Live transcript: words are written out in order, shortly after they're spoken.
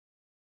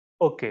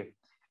Okay,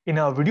 in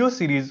our video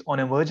series on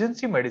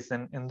emergency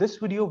medicine, in this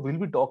video, we'll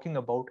be talking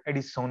about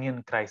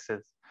Addisonian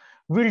crisis.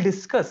 We'll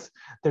discuss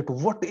that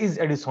what is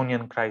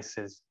Addisonian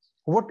crisis,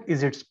 what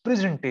is its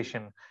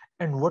presentation,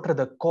 and what are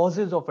the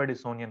causes of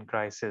Addisonian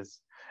crisis,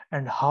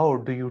 and how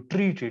do you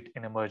treat it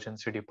in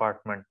emergency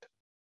department.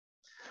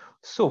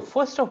 So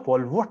first of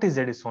all, what is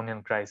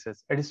Addisonian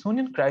crisis?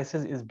 Addisonian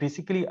crisis is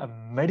basically a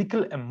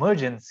medical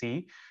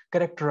emergency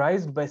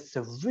characterized by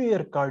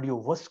severe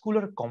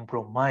cardiovascular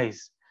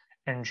compromise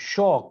and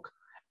shock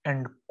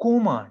and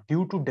coma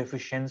due to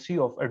deficiency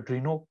of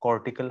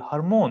adrenocortical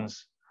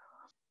hormones.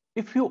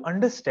 If you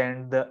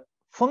understand the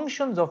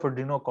functions of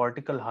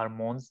adrenocortical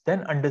hormones,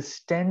 then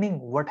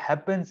understanding what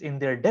happens in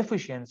their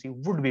deficiency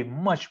would be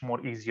much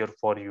more easier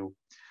for you.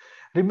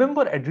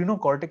 Remember,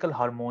 adrenocortical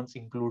hormones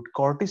include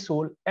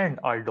cortisol and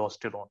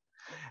aldosterone.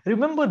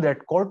 Remember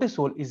that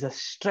cortisol is a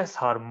stress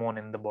hormone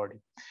in the body.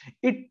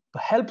 It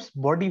helps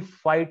body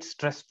fight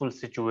stressful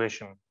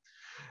situation.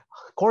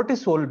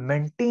 Cortisol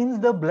maintains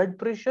the blood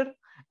pressure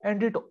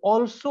and it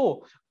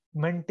also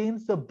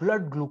maintains the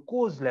blood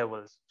glucose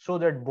levels so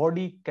that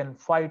body can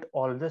fight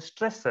all the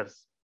stressors.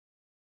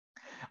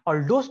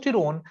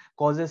 Aldosterone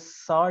causes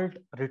salt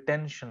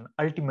retention,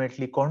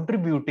 ultimately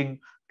contributing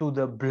to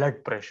the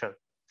blood pressure.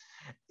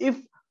 If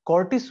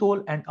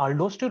cortisol and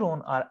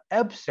aldosterone are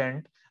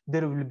absent,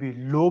 there will be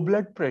low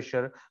blood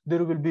pressure,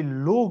 there will be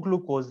low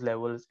glucose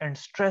levels, and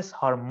stress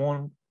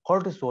hormone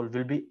cortisol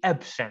will be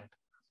absent.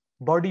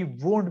 Body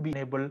won't be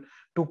able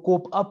to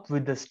cope up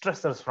with the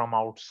stressors from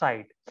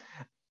outside.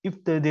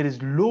 If there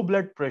is low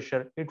blood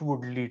pressure, it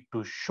would lead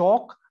to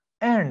shock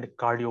and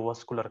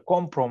cardiovascular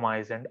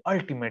compromise and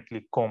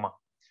ultimately coma.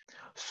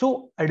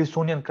 So,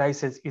 Addisonian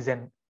crisis is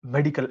a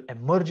medical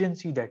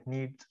emergency that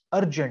needs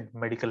urgent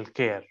medical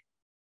care.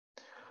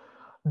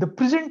 The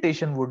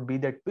presentation would be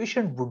that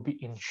patient would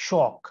be in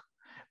shock.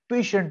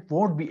 Patient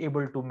won't be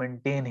able to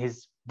maintain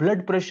his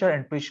blood pressure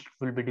and patient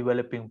will be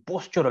developing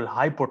postural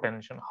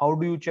hypotension. How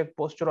do you check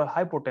postural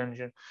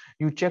hypotension?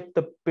 You check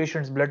the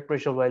patient's blood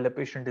pressure while the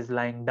patient is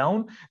lying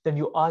down. Then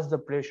you ask the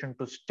patient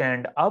to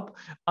stand up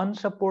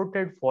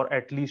unsupported for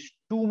at least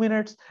 2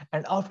 minutes.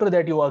 And after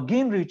that, you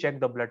again recheck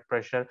the blood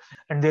pressure.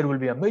 And there will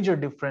be a major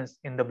difference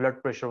in the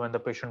blood pressure when the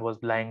patient was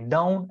lying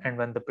down and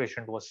when the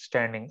patient was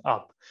standing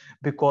up,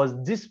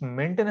 because this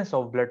maintenance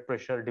of blood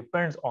pressure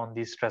depends on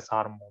these stress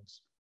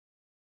hormones.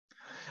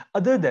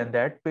 Other than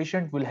that,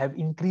 patient will have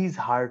increased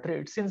heart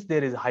rate. Since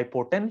there is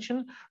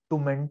hypotension, to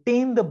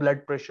maintain the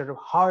blood pressure,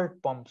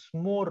 heart pumps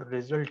more,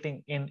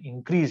 resulting in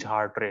increased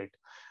heart rate.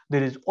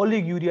 There is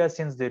oliguria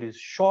since there is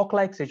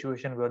shock-like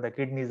situation where the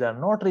kidneys are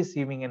not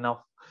receiving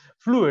enough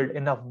fluid,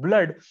 enough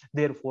blood.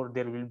 Therefore,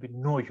 there will be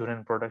no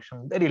urine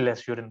production, very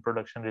less urine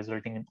production,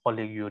 resulting in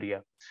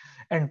oliguria.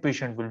 And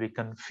patient will be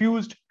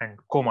confused and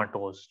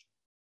comatose.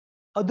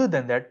 Other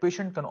than that,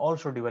 patient can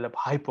also develop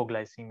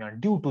hypoglycemia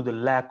due to the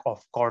lack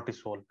of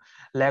cortisol.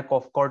 Lack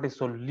of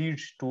cortisol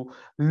leads to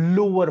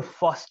lower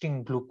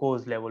fasting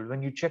glucose level.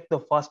 When you check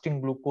the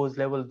fasting glucose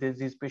level,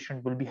 these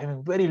patients will be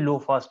having very low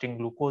fasting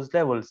glucose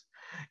levels.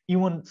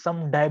 Even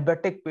some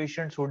diabetic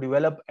patients who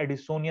develop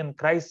Addisonian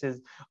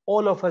crisis,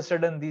 all of a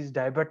sudden these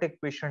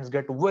diabetic patients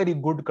get very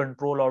good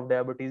control of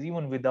diabetes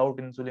even without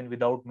insulin,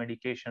 without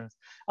medications,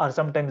 or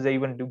sometimes they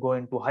even go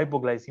into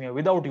hypoglycemia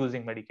without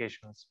using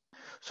medications.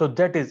 So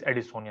that is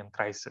Addisonian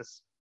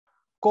crisis.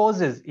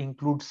 Causes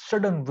include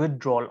sudden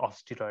withdrawal of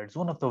steroids,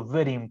 one of the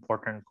very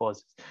important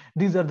causes.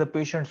 These are the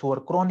patients who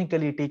are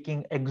chronically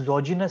taking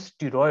exogenous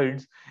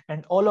steroids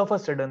and all of a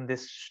sudden they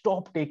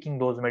stop taking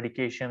those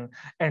medication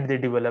and they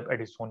develop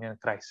Addisonian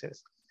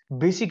crisis.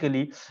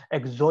 Basically,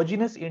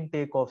 exogenous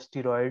intake of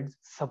steroids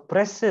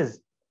suppresses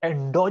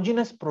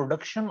endogenous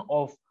production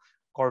of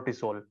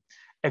cortisol.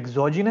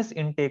 Exogenous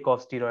intake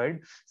of steroid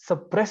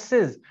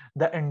suppresses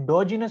the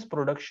endogenous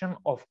production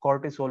of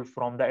cortisol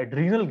from the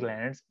adrenal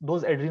glands.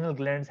 Those adrenal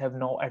glands have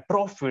now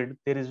atrophied.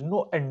 There is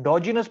no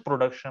endogenous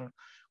production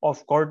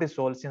of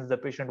cortisol since the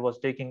patient was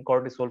taking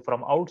cortisol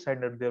from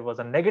outside and there was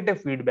a negative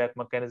feedback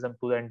mechanism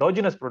to the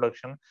endogenous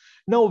production.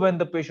 Now, when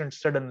the patient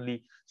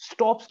suddenly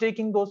stops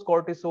taking those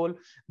cortisol,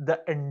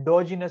 the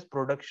endogenous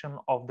production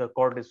of the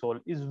cortisol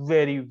is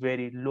very,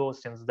 very low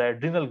since the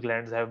adrenal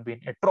glands have been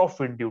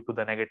atrophied due to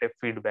the negative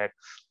feedback.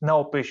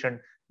 Now,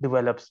 patient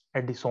develops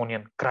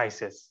Addisonian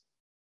crisis.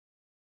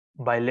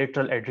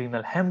 Bilateral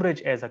adrenal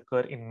hemorrhage as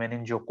occur in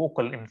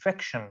meningococcal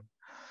infection.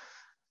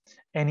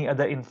 Any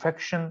other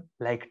infection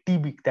like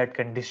TB that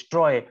can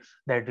destroy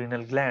the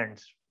adrenal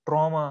glands,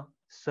 trauma,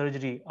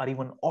 surgery, or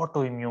even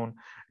autoimmune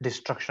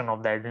destruction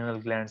of the adrenal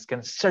glands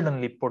can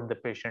suddenly put the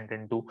patient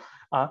into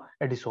a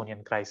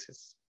Addisonian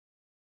crisis.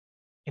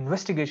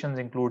 Investigations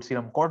include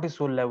serum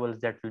cortisol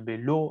levels that will be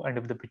low, and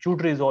if the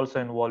pituitary is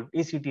also involved,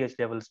 ACTH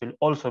levels will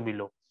also be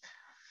low.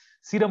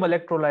 Serum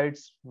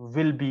electrolytes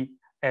will be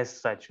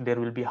as such. There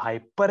will be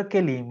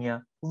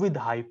hyperkalemia with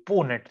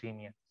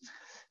hyponatremia.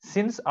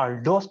 Since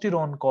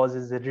aldosterone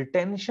causes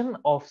retention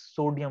of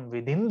sodium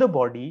within the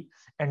body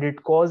and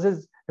it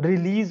causes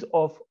release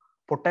of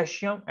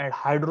potassium and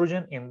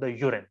hydrogen in the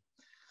urine.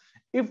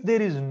 If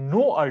there is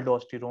no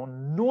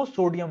aldosterone, no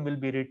sodium will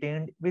be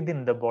retained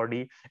within the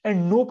body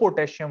and no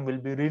potassium will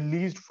be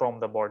released from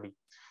the body.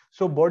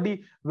 So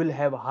body will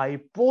have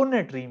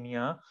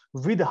hyponatremia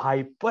with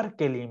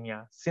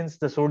hyperkalemia since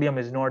the sodium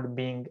is not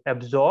being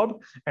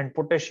absorbed and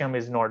potassium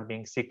is not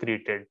being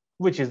secreted,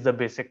 which is the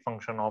basic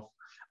function of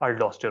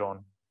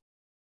aldosterone.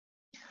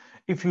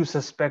 If you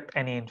suspect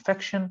any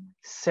infection,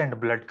 send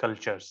blood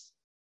cultures.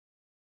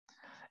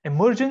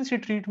 Emergency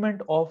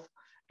treatment of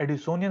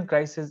Addisonian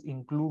crisis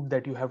include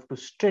that you have to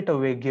straight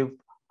away give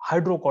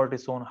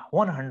hydrocortisone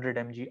 100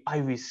 mg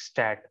IV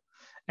stat,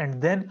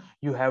 and then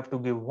you have to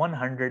give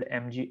 100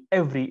 mg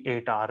every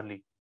 8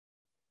 hourly.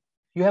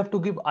 You have to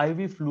give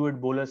IV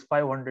fluid bolus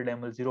 500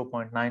 ml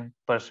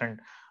 0.9%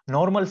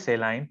 normal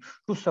saline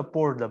to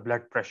support the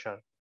blood pressure.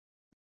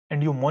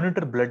 And you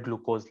monitor blood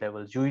glucose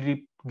levels.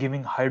 Usually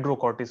giving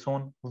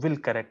hydrocortisone will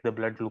correct the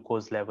blood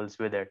glucose levels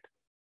with it.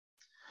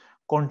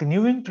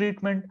 Continuing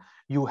treatment,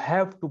 you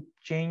have to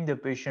change the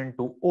patient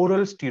to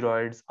oral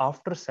steroids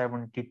after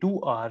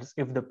 72 hours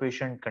if the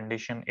patient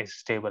condition is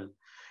stable.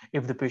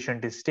 If the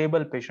patient is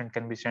stable, patient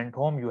can be sent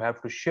home. You have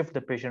to shift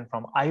the patient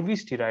from IV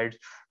steroids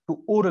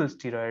to oral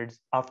steroids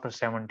after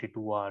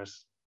 72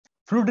 hours.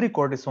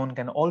 Fludrocortisone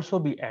can also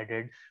be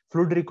added.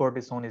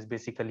 Fludrocortisone is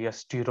basically a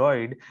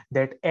steroid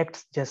that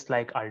acts just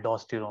like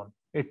aldosterone.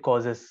 It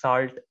causes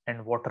salt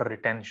and water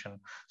retention.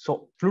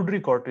 So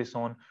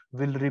fludrocortisone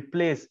will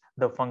replace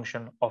the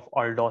function of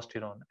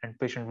aldosterone and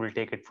patient will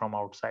take it from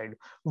outside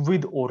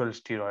with oral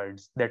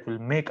steroids that will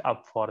make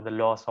up for the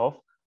loss of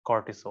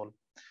cortisol.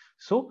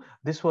 So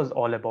this was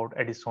all about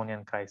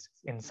Addisonian crisis.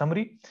 In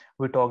summary,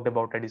 we talked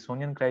about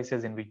Addisonian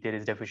crisis in which there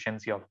is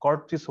deficiency of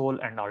cortisol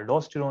and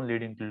aldosterone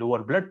leading to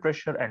lower blood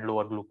pressure and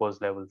lower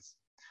glucose levels.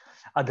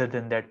 Other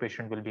than that,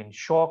 patient will be in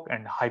shock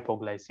and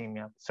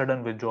hypoglycemia,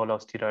 sudden withdrawal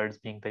of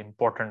steroids being the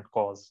important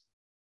cause.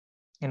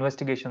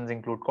 Investigations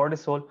include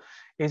cortisol,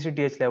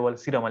 ACTH level,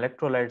 serum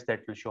electrolytes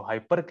that will show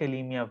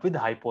hyperkalemia with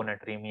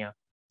hyponatremia.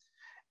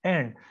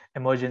 And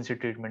emergency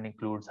treatment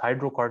includes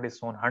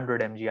hydrocortisone,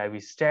 100 mg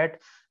IV stat,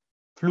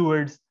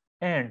 fluids,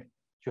 and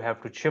you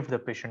have to shift the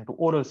patient to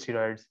oral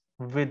steroids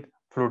with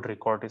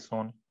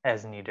fludrocortisone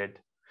as needed.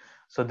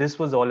 So this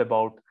was all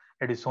about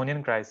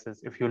Addisonian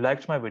crisis. If you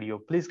liked my video,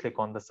 please click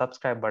on the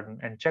subscribe button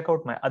and check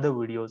out my other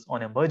videos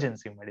on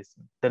emergency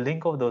medicine. The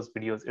link of those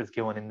videos is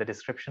given in the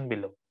description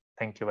below.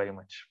 Thank you very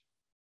much.